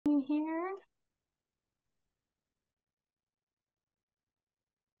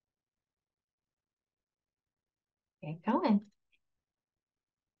Get going.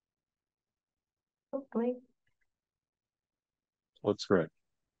 Hopefully. Looks great.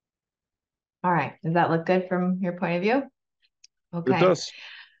 All right. Does that look good from your point of view? It Okay. does.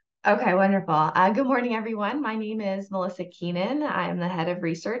 Okay, wonderful. Good morning, everyone. My name is Melissa Keenan. I'm the head of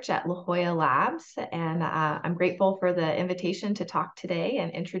research at La Jolla Labs, and I'm grateful for the invitation to talk today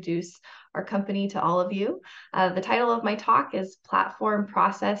and introduce our company to all of you. The title of my talk is Platform,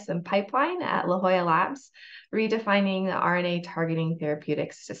 Process, and Pipeline at La Jolla Labs, Redefining the RNA Targeting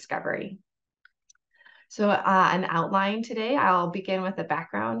Therapeutics Discovery. So an outline today, I'll begin with a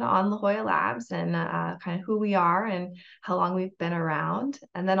background on La Jolla Labs and kind of who we are and how long we've been around.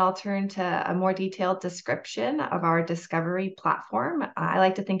 And then I'll turn to a more detailed description of our discovery platform. I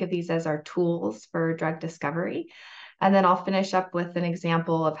like to think of these as our tools for drug discovery. And then I'll finish up with an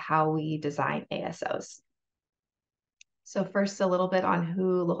example of how we design ASOs. So first, a little bit on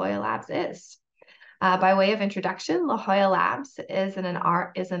who La Jolla Labs is. By way of introduction, La Jolla Labs is an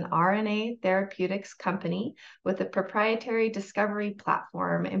RNA therapeutics company with a proprietary discovery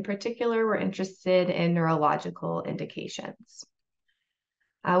platform. In particular, we're interested in neurological indications.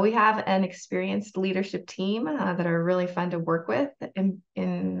 We have an experienced leadership team that are really fun to work with.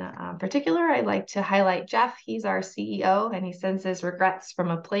 In particular, I'd like to highlight Jeff. He's our CEO, and he sends his regrets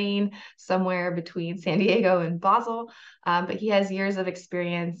from a plane somewhere between San Diego and Basel. But he has years of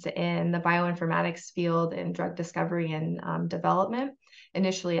experience in the bioinformatics field in drug discovery and development,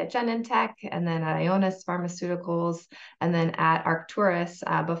 initially at Genentech, and then at Ionis Pharmaceuticals, and then at Arcturus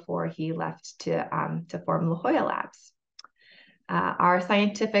before he left to form La Jolla Labs. Our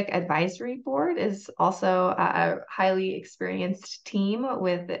scientific advisory board is also a highly experienced team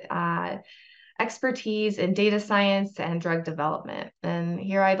with expertise in data science and drug development. And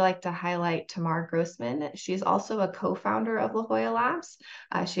here I'd like to highlight Tamar Grossman. She's also a co-founder of La Jolla Labs.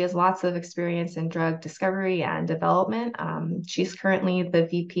 She has lots of experience in drug discovery and development. She's currently the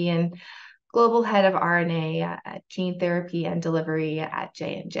VP and global head of RNA gene therapy and delivery at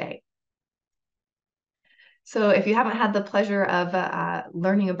J&J. So if you haven't had the pleasure of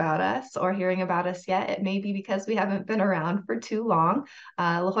learning about us or hearing about us yet, it may be because we haven't been around for too long.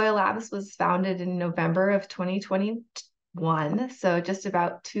 La Jolla Labs was founded in November of 2021, so just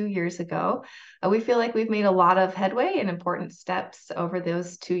about 2 years ago. We feel like we've made a lot of headway and important steps over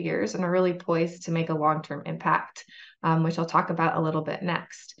those 2 years and are really poised to make a long-term impact, which I'll talk about a little bit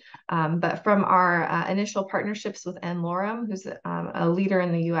next. But from our initial partnerships with NLorem, who's a leader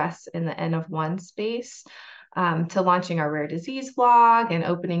in the US in the N of 1 space, to launching our rare disease blog and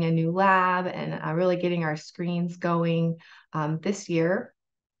opening a new lab and really getting our screens going this year.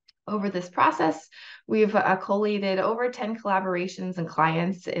 Over this process, we've collated over 10 collaborations and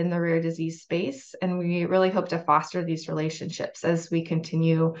clients in the rare disease space, and we really hope to foster these relationships as we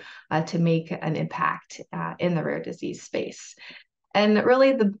continue to make an impact in the rare disease space. And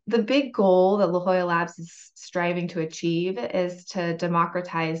really, the big goal that La Jolla Labs is striving to achieve is to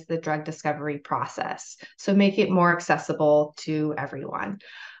democratize the drug discovery process, so make it more accessible to everyone.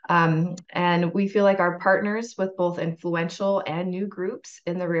 And we feel like our partners with both influential and new groups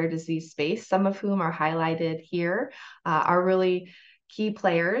in the rare disease space, some of whom are highlighted here, are really key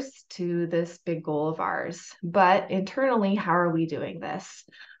players to this big goal of ours. But internally, how are we doing this?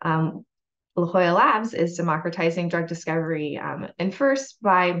 La Jolla Labs is democratizing drug discovery, and first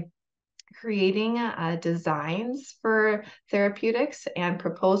by creating designs for therapeutics and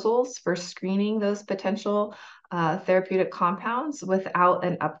proposals for screening those potential therapeutic compounds without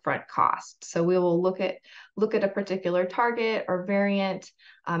an upfront cost. So we will look at a particular target or variant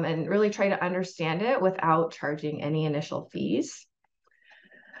and really try to understand it without charging any initial fees.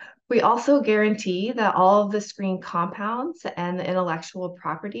 We also guarantee that all of the screen compounds and the intellectual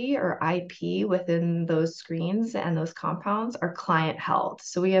property or IP within those screens and those compounds are client held.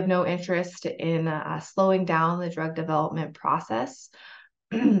 So we have no interest in slowing down the drug development process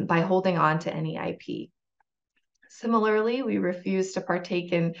by holding on to any IP. Similarly, we refuse to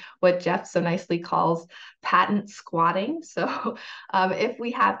partake in what Jeff so nicely calls patent squatting. So if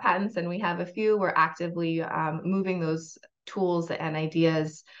we have patents and we have a few, we're actively moving those tools and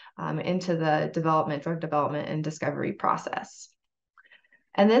ideas into the drug development and discovery process.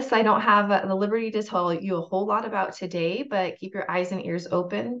 And this I don't have the liberty to tell you a whole lot about today, but keep your eyes and ears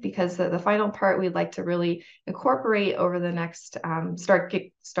open because the final part we'd like to really incorporate over the next,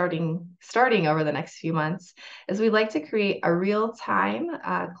 starting over the next few months, is we'd like to create a real-time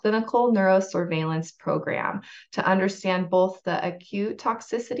clinical neurosurveillance program to understand both the acute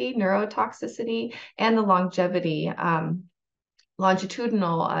toxicity, neurotoxicity, and the longevity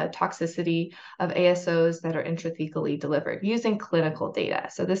longitudinal toxicity of ASOs that are intrathecally delivered using clinical data.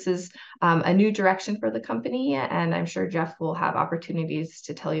 So this is a new direction for the company, and I'm sure Jeff will have opportunities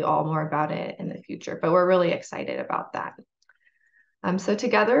to tell you all more about it in the future, but we're really excited about that. So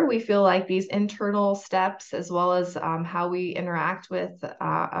together, we feel like these internal steps, as well as how we interact with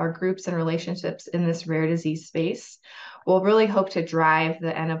our groups and relationships in this rare disease space, will really hope to drive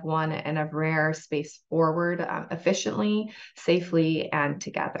the N of one and of rare space forward efficiently, safely, and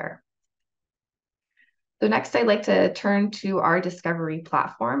together. So next, I'd like to turn to our discovery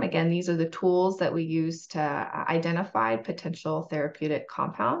platform. Again, these are the tools that we use to identify potential therapeutic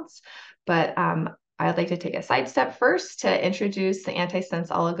compounds. But I'd like to take a sidestep first to introduce the antisense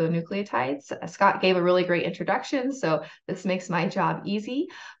oligonucleotides. Scott gave a really great introduction, so this makes my job easy.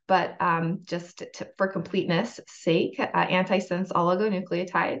 But for completeness sake, antisense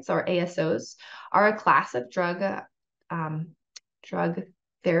oligonucleotides, or ASOs, are a class of drug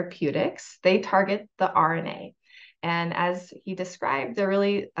therapeutics. They target the RNA. And as he described, they're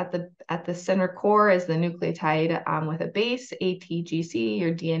really at the center core is the nucleotide with a base, ATGC,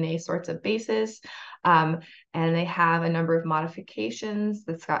 your DNA sorts of bases. And they have a number of modifications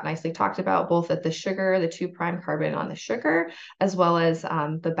that Scott nicely talked about, both at the sugar, the 2' carbon on the sugar, as well as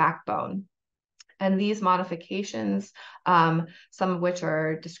the backbone. And these modifications, some of which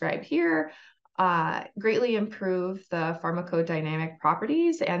are described here, greatly improve the pharmacodynamic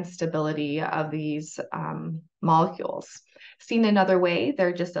properties and stability of these molecules. Seen another way,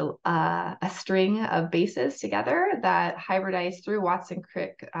 they're just a string of bases together that hybridize through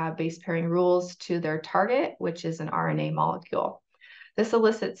Watson-Crick base pairing rules to their target, which is an RNA molecule. This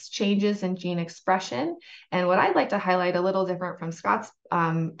elicits changes in gene expression. And what I'd like to highlight a little different from Scott's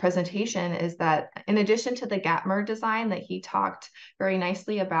presentation is that in addition to the gapmer design that he talked very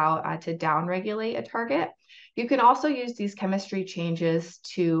nicely about to downregulate a target, you can also use these chemistry changes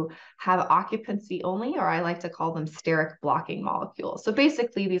to have occupancy only, or I like to call them steric blocking molecules. So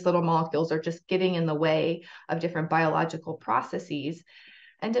basically, these little molecules are just getting in the way of different biological processes.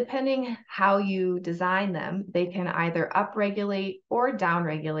 And depending how you design them, they can either upregulate or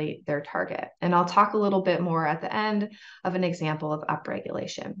downregulate their target. And I'll talk a little bit more at the end of an example of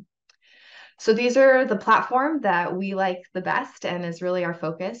upregulation. So these are the platform that we like the best and is really our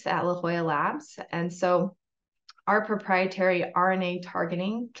focus at La Jolla Labs. And so our proprietary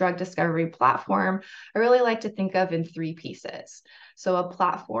RNA-targeting drug discovery platform, I really like to think of in 3 pieces. So a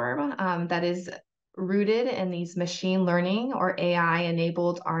platform that is rooted in these machine learning or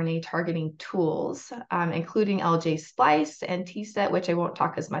AI-enabled RNA targeting tools, including LJ-Splice and TSET, which I won't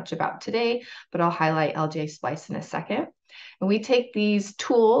talk as much about today, but I'll highlight LJ-Splice in a second. And we take these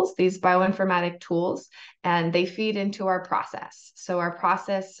tools, these bioinformatic tools, and they feed into our process. So our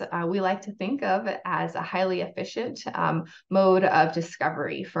process, we like to think of as a highly efficient mode of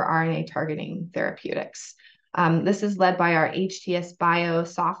discovery for RNA targeting therapeutics. This is led by our HTS.bio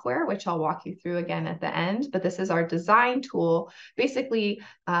software, which I'll walk you through again at the end, but this is our design tool. Basically,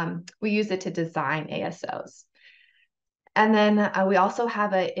 we use it to design ASOs. And then we also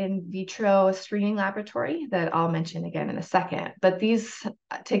have an in vitro screening laboratory that I'll mention again in a second. But these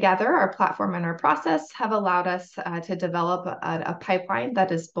together, our platform and our process, have allowed us to develop a pipeline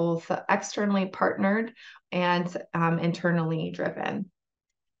that is both externally partnered and internally driven.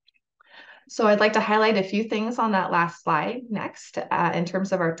 So I'd like to highlight a few things on that last slide next in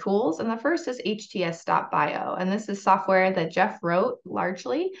terms of our tools. And the first is HTS.bio. And this is software that Jeff wrote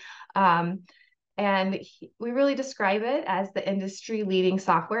largely. We really describe it as the industry-leading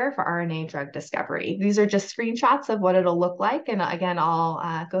software for RNA drug discovery. These are just screenshots of what it'll look like. And again,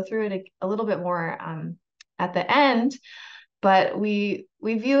 I'll go through it a little bit more at the end. But we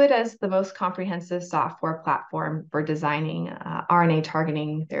view it as the most comprehensive software platform for designing RNA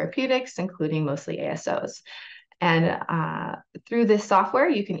targeting therapeutics, including mostly ASOs. And through this software,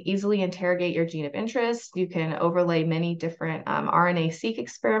 you can easily interrogate your gene of interest. You can overlay many different RNA-seq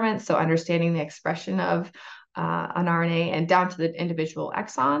experiments, so understanding the expression of an RNA and down to the individual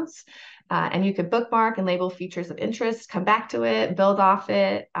exons. And you can bookmark and label features of interest, come back to it, build off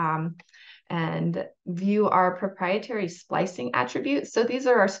it, and view our proprietary splicing attributes. So these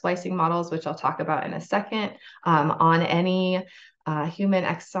are our splicing models, which I'll talk about in a second, on any human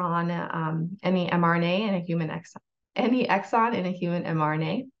exon, any mRNA in a human exon, any exon in a human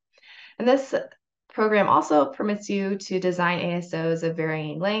mRNA. And this program also permits you to design ASOs of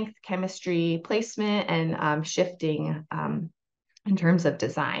varying length, chemistry, placement, and shifting in terms of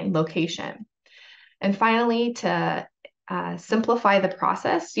design, location. And finally, to simplify the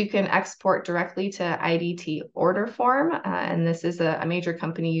process, you can export directly to IDT order form, and this is a major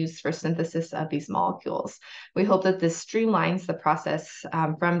company used for synthesis of these molecules. We hope that this streamlines the process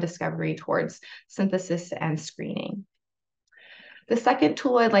from discovery towards synthesis and screening. The second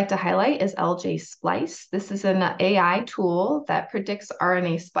tool I'd like to highlight is LJ-Splice. This is an AI tool that predicts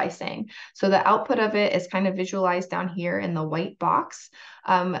RNA splicing. So the output of it is kind of visualized down here in the white box.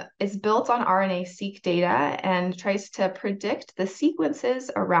 It's built on RNA-seq data and tries to predict the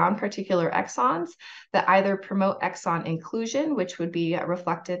sequences around particular exons that either promote exon inclusion, which would be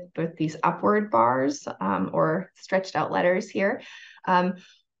reflected with these upward bars or stretched out letters here,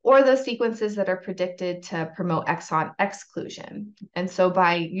 or those sequences that are predicted to promote exon exclusion. And so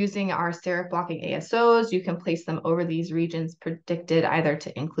by using our steric blocking ASOs, you can place them over these regions predicted either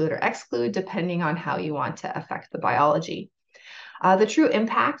to include or exclude, depending on how you want to affect the biology. The true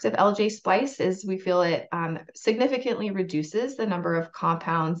impact of LJ-Splice is we feel it significantly reduces the number of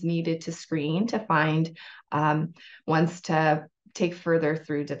compounds needed to screen to find ones to take further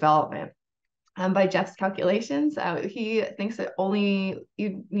through development. By Jeff's calculations, he thinks that only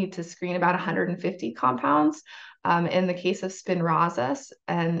you need to screen about 150 compounds in the case of Spinraza.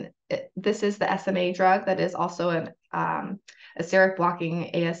 And this is the SMA drug that is also a steric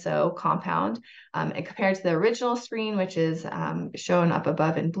blocking ASO compound. And compared to the original screen, which is shown up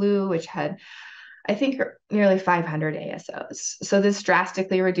above in blue, which had, I think, nearly 500 ASOs. So this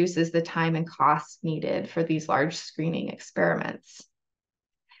drastically reduces the time and cost needed for these large screening experiments.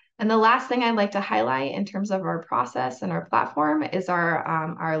 And the last thing I'd like to highlight in terms of our process and our platform is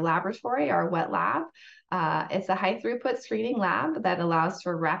our laboratory, our wet lab. It's a high throughput screening lab that allows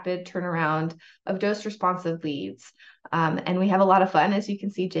for rapid turnaround of dose responsive leads. And we have a lot of fun. As you can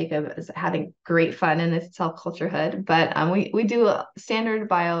see, Jacob is having great fun in this cell culture hood, but we do standard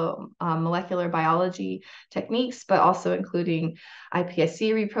molecular biology techniques, but also including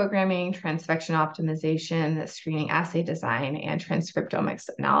iPSC reprogramming, transfection optimization, screening assay design, and transcriptomics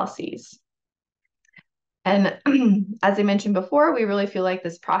analyses. And as I mentioned before, we really feel like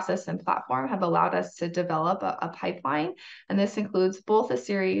this process and platform have allowed us to develop a pipeline. And this includes both a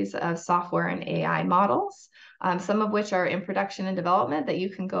series of software and AI models, some of which are in production and development that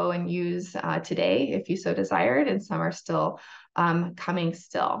you can go and use today if you so desired, and some are still coming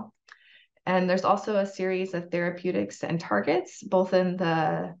still. And there's also a series of therapeutics and targets, both in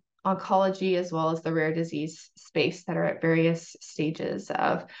the oncology as well as the rare disease space that are at various stages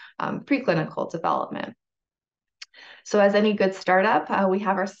of preclinical development. So as any good startup, we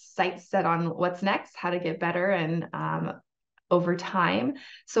have our sights set on what's next, how to get better and over time.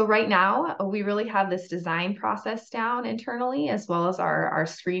 So right now, we really have this design process down internally, as well as our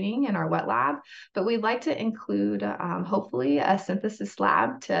screening and our wet lab. But we'd like to include, hopefully, a synthesis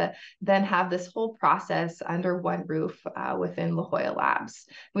lab to then have this whole process under one roof within La Jolla Labs.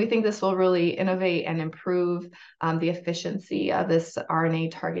 We think this will really innovate and improve the efficiency of this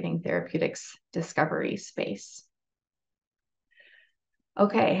RNA targeting therapeutics discovery space.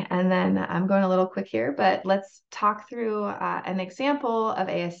 Okay, and then I'm going a little quick here, but let's talk through an example of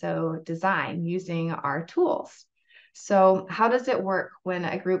ASO design using our tools. So how does it work when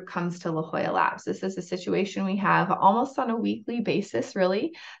a group comes to La Jolla Labs? This is a situation we have almost on a weekly basis,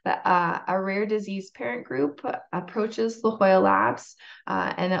 really, that a rare disease parent group approaches La Jolla Labs,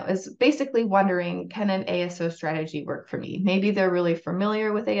 and it was basically wondering, can an ASO strategy work for me? Maybe they're really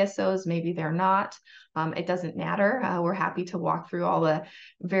familiar with ASOs, maybe they're not. It doesn't matter. We're happy to walk through all the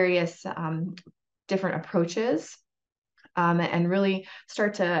various different approaches and really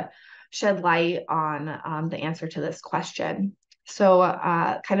start to shed light on the answer to this question. So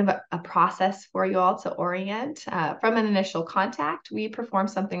kind of a process for you all to orient. From an initial contact, we perform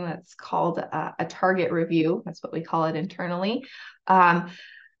something that's called a target review. That's what we call it internally.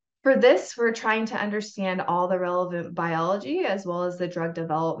 For this, we're trying to understand all the relevant biology as well as the drug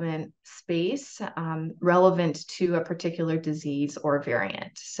development space relevant to a particular disease or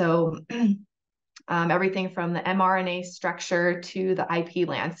variant. So everything from the mRNA structure to the IP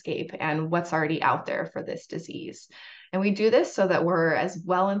landscape and what's already out there for this disease. And we do this so that we're as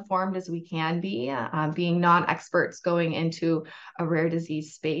well informed as we can be, being non-experts going into a rare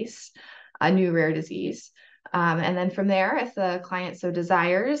disease space, a new rare disease. And then from there, if the client so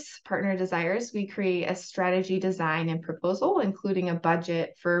desires, partner desires, we create a strategy design and proposal, including a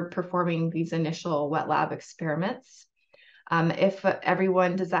budget for performing these initial wet lab experiments. If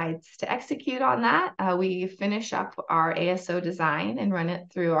everyone decides to execute on that, we finish up our ASO design and run it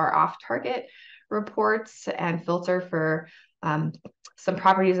through our off-target reports and filter for some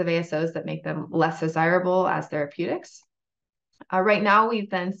properties of ASOs that make them less desirable as therapeutics. Right now, we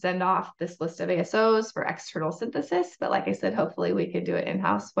then send off this list of ASOs for external synthesis, but like I said, hopefully we could do it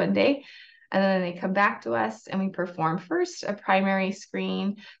in-house one day. And then they come back to us and we perform first a primary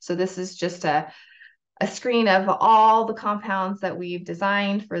screen. So this is just a screen of all the compounds that we've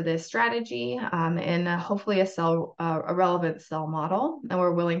designed for this strategy in hopefully a relevant cell model. And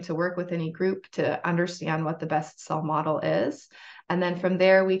we're willing to work with any group to understand what the best cell model is. And then from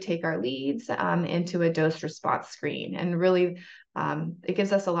there, we take our leads into a dose response screen. And really, it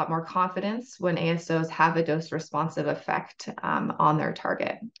gives us a lot more confidence when ASOs have a dose responsive effect on their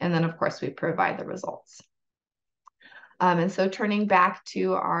target. And then, of course, we provide the results. And so turning back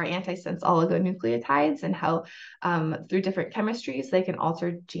to our antisense oligonucleotides and how through different chemistries, they can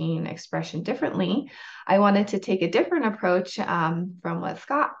alter gene expression differently, I wanted to take a different approach from what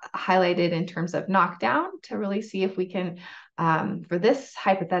Scott highlighted in terms of knockdown to really see if we can, for this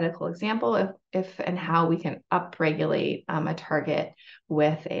hypothetical example, if and how we can upregulate a target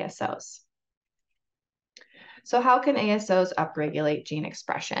with ASOs. So how can ASOs upregulate gene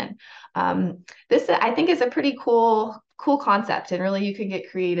expression? This, I think, is a pretty cool concept, and really you can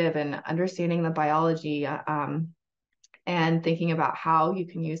get creative in understanding the biology and thinking about how you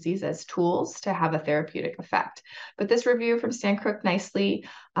can use these as tools to have a therapeutic effect. But this review from Stan Crook nicely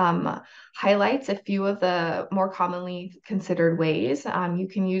highlights a few of the more commonly considered ways. You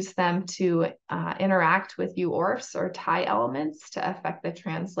can use them to interact with UORFs or tie elements to affect the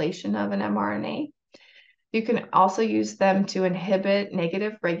translation of an mRNA. You can also use them to inhibit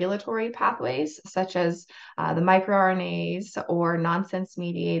negative regulatory pathways, such as the microRNAs or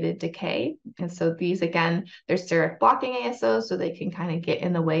nonsense-mediated decay. And so these, again, they're steric blocking ASOs, so they can kind of get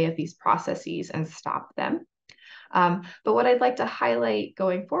in the way of these processes and stop them. But what I'd like to highlight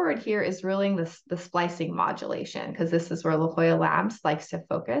going forward here is really the splicing modulation, because this is where La Jolla Labs likes to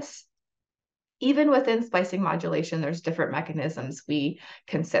focus. Even within splicing modulation, there's different mechanisms we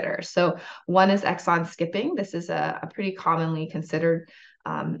consider. So one is exon skipping. This is a pretty commonly considered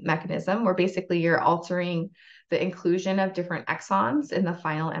mechanism where basically you're altering the inclusion of different exons in the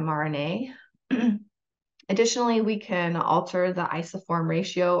final mRNA. Additionally, we can alter the isoform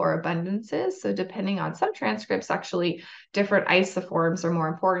ratio or abundances. So depending on some transcripts, actually different isoforms are more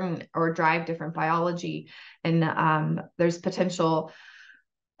important or drive different biology. And there's potential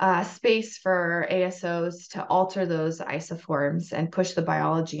space for ASOs to alter those isoforms and push the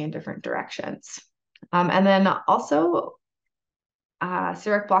biology in different directions. And then also,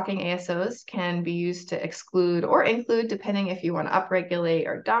 steric blocking ASOs can be used to exclude or include, depending if you want to upregulate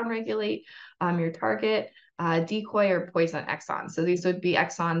or downregulate your target, decoy or poison exons. So these would be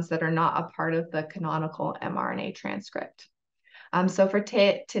exons that are not a part of the canonical mRNA transcript. So for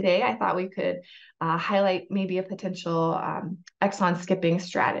today, I thought we could highlight maybe a potential exon skipping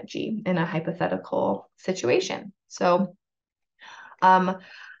strategy in a hypothetical situation. So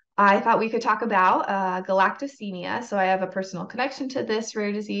I thought we could talk about galactosemia. So I have a personal connection to this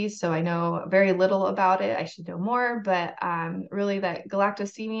rare disease, so I know very little about it. I should know more, but really that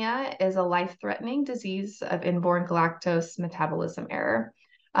galactosemia is a life-threatening disease of inborn galactose metabolism error.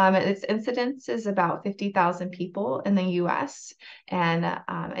 Its incidence is about 50,000 people in the US, and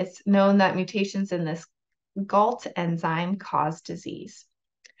it's known that mutations in this GALT enzyme cause disease.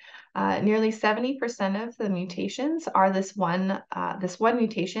 Nearly 70% of the mutations are this one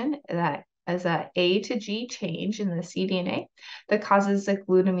mutation that is a to G change in the cDNA that causes a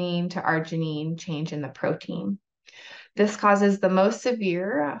glutamine to arginine change in the protein. This causes the most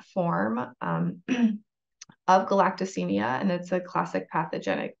severe form of galactosemia, and it's a classic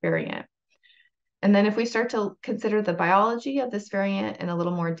pathogenic variant. And then if we start to consider the biology of this variant in a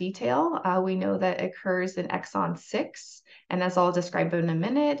little more detail, we know that it occurs in exon 6, and as I'll describe in a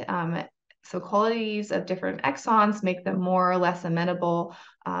minute, so qualities of different exons make them more or less amenable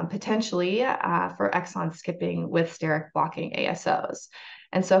potentially for exon skipping with steric blocking ASOs.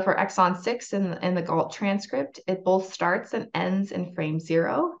 And so for exon 6 in the GALT transcript, it both starts and ends in frame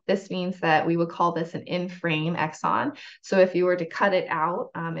 0. This means that we would call this an in-frame exon. So if you were to cut it out,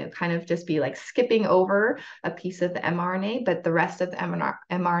 it would kind of just be like skipping over a piece of the mRNA, but the rest of the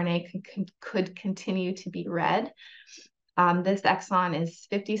mRNA could continue to be read. This exon is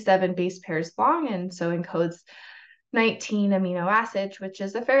 57 base pairs long, and so encodes 19 amino acids, which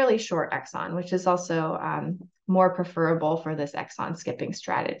is a fairly short exon, which is also more preferable for this exon skipping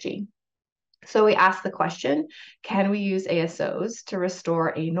strategy. So we asked the question, can we use ASOs to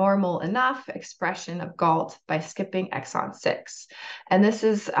restore a normal enough expression of GALT by skipping exon 6? And this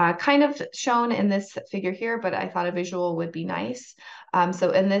is kind of shown in this figure here, but I thought a visual would be nice.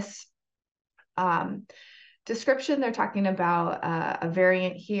 So in this description, they're talking about a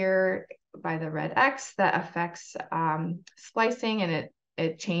variant here by the red X that affects splicing, and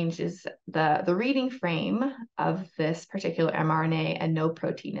it changes the reading frame of this particular mRNA, and no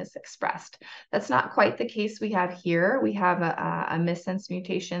protein is expressed. That's not quite the case we have here. We have a missense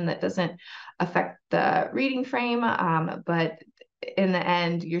mutation that doesn't affect the reading frame, but in the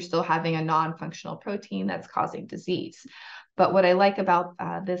end, you're still having a non-functional protein that's causing disease. But what I like about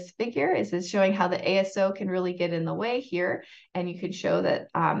this figure is it's showing how the ASO can really get in the way here. And you can show that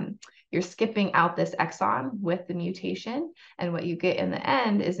you're skipping out this exon with the mutation. And what you get in the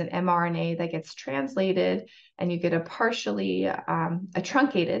end is an mRNA that gets translated, and you get a partially a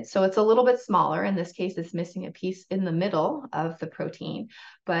truncated. So it's a little bit smaller. In this case, it's missing a piece in the middle of the protein.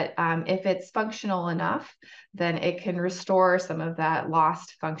 But if it's functional enough, then it can restore some of that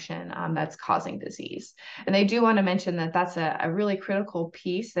lost function that's causing disease. And I do want to mention that that's a really critical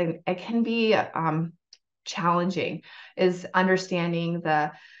piece, and it can be challenging, is understanding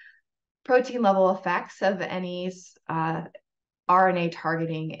the protein level effects of any RNA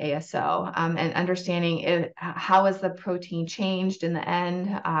targeting ASO, and understanding how is the protein changed in the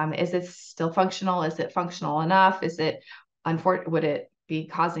end. Is it still functional? Is it functional enough? Would it be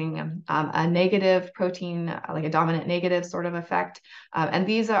causing a negative protein, like a dominant negative sort of effect? And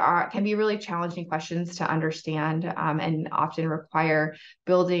these can be really challenging questions to understand, and often require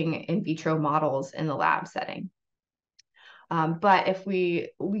building in vitro models in the lab setting. But if we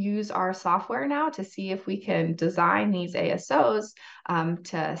use our software now to see if we can design these ASOs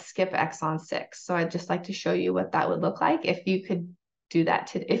to skip exon 6. So I'd just like to show you what that would look like if you could do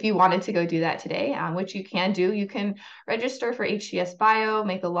that if you wanted to go do that today, which you can do. You can register for HTS.bio,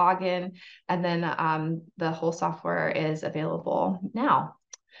 make a login, and then the whole software is available now.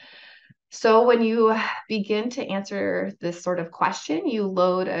 So when you begin to answer this sort of question, you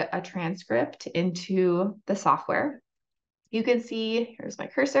load a transcript into the software. You can see, here's my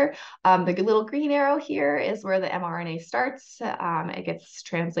cursor, the little green arrow here is where the mRNA starts. It gets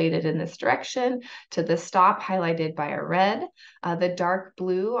translated in this direction to the stop highlighted by a red. The dark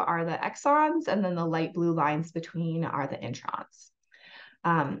blue are the exons, and then the light blue lines between are the introns.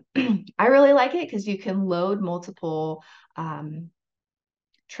 I really like it because you can load multiple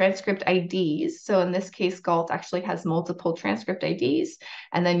transcript IDs. So in this case, GALT actually has multiple transcript IDs,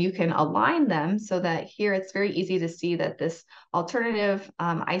 and then you can align them so that here it's very easy to see that this alternative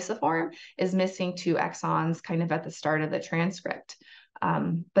isoform is missing 2 exons kind of at the start of the transcript.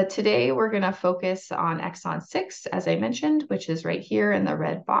 But today we're going to focus on exon 6, as I mentioned, which is right here in the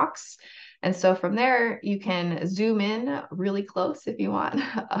red box. And so from there, you can zoom in really close if you want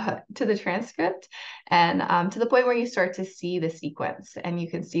to the transcript, and to the point where you start to see the sequence. And you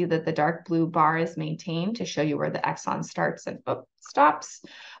can see that the dark blue bar is maintained to show you where the exon starts and stops.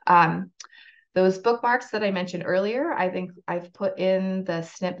 Those bookmarks that I mentioned earlier, I think I've put in the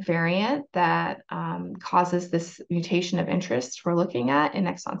SNP variant that causes this mutation of interest we're looking at in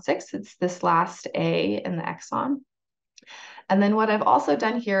exon 6. It's this last A in the exon. And then what I've also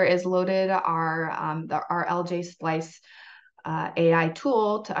done here is loaded our LJ Splice AI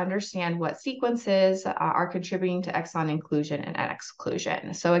tool to understand what sequences are contributing to exon inclusion and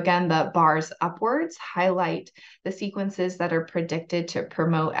exclusion. So again, the bars upwards highlight the sequences that are predicted to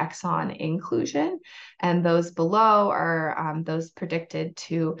promote exon inclusion, and those below are those predicted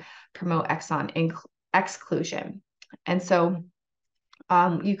to promote exon exclusion. And so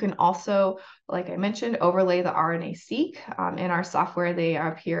you can also, like I mentioned, overlay the RNA-seq. In our software, they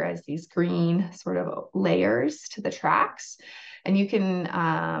appear as these green sort of layers to the tracks. And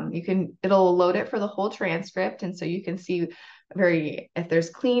it'll load it for the whole transcript. And so you can see if there's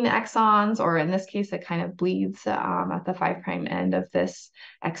clean exons, or in this case, it kind of bleeds at the 5' end of this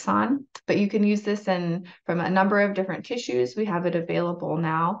exon. But you can use this from a number of different tissues. We have it available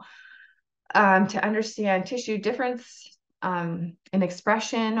now to understand tissue difference in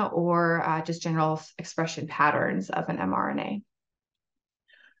expression, or just general expression patterns of an mRNA.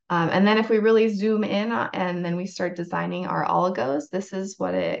 And then if we really zoom in and then we start designing our oligos, this is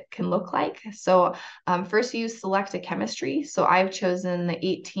what it can look like. So first you select a chemistry. So I've chosen the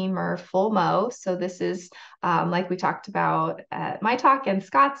 18-mer full Mo. So this is, like we talked about at my talk and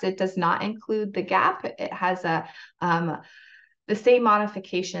Scott's, it does not include the gap. It has the same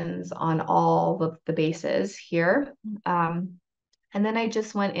modifications on all of the bases here. And then I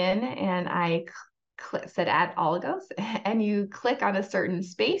just went in and I said add oligos, and you click on a certain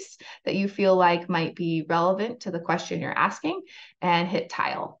space that you feel like might be relevant to the question you're asking and hit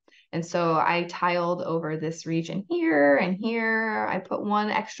tile. And so I tiled over this region here and here. I put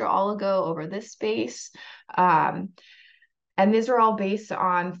one extra oligo over this space. And these are all based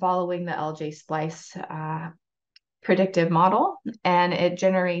on following the LJ Splice predictive model, and it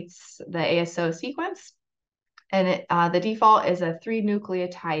generates the ASO sequence. And the default is a 3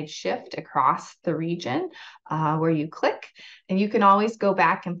 nucleotide shift across the region where you click. And you can always go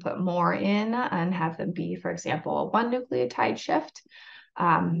back and put more in and have them be, for example, a 1 nucleotide shift.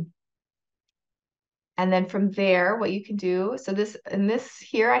 And then from there, what you can do, so this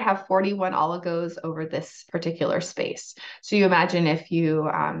here, I have 41 oligos over this particular space. So you imagine if you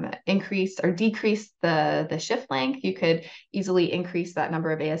increase or decrease the shift length, you could easily increase that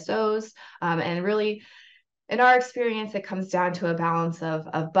number of ASOs. And really, in our experience, it comes down to a balance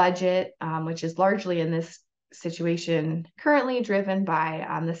of budget, which is largely in this situation currently driven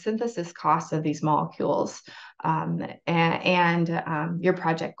by the synthesis costs of these molecules and your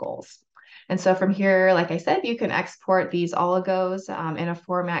project goals. And so from here, like I said, you can export these oligos in a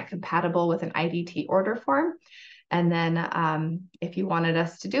format compatible with an IDT order form. And then if you wanted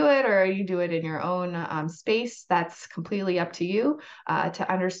us to do it or you do it in your own space, that's completely up to you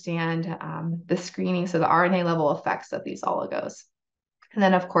to understand the screening, so the RNA level effects of these oligos. And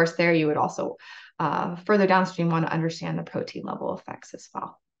then, of course, there you would also further downstream want to understand the protein level effects as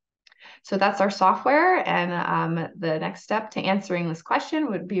well. So that's our software. And the next step to answering this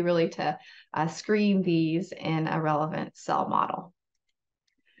question would be really to screen these in a relevant cell model.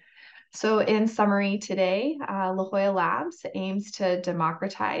 So in summary today, La Jolla Labs aims to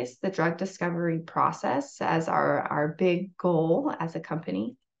democratize the drug discovery process as our big goal as a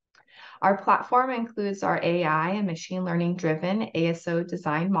company. Our platform includes our AI and machine learning driven ASO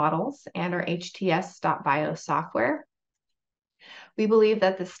design models and our HTS.bio software. We believe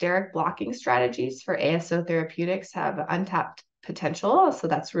that the steric blocking strategies for ASO therapeutics have untapped potential, so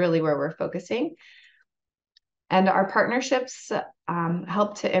that's really where we're focusing. And our partnerships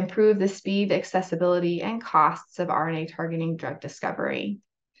help to improve the speed, accessibility, and costs of RNA targeting drug discovery.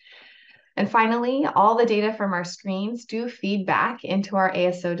 And finally, all the data from our screens do feed back into our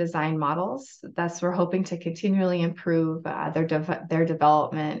ASO design models. Thus, we're hoping to continually improve their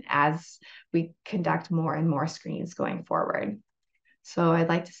development as we conduct more and more screens going forward. So I'd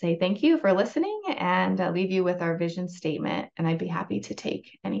like to say thank you for listening and leave you with our vision statement, and I'd be happy to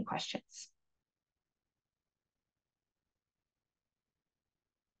take any questions.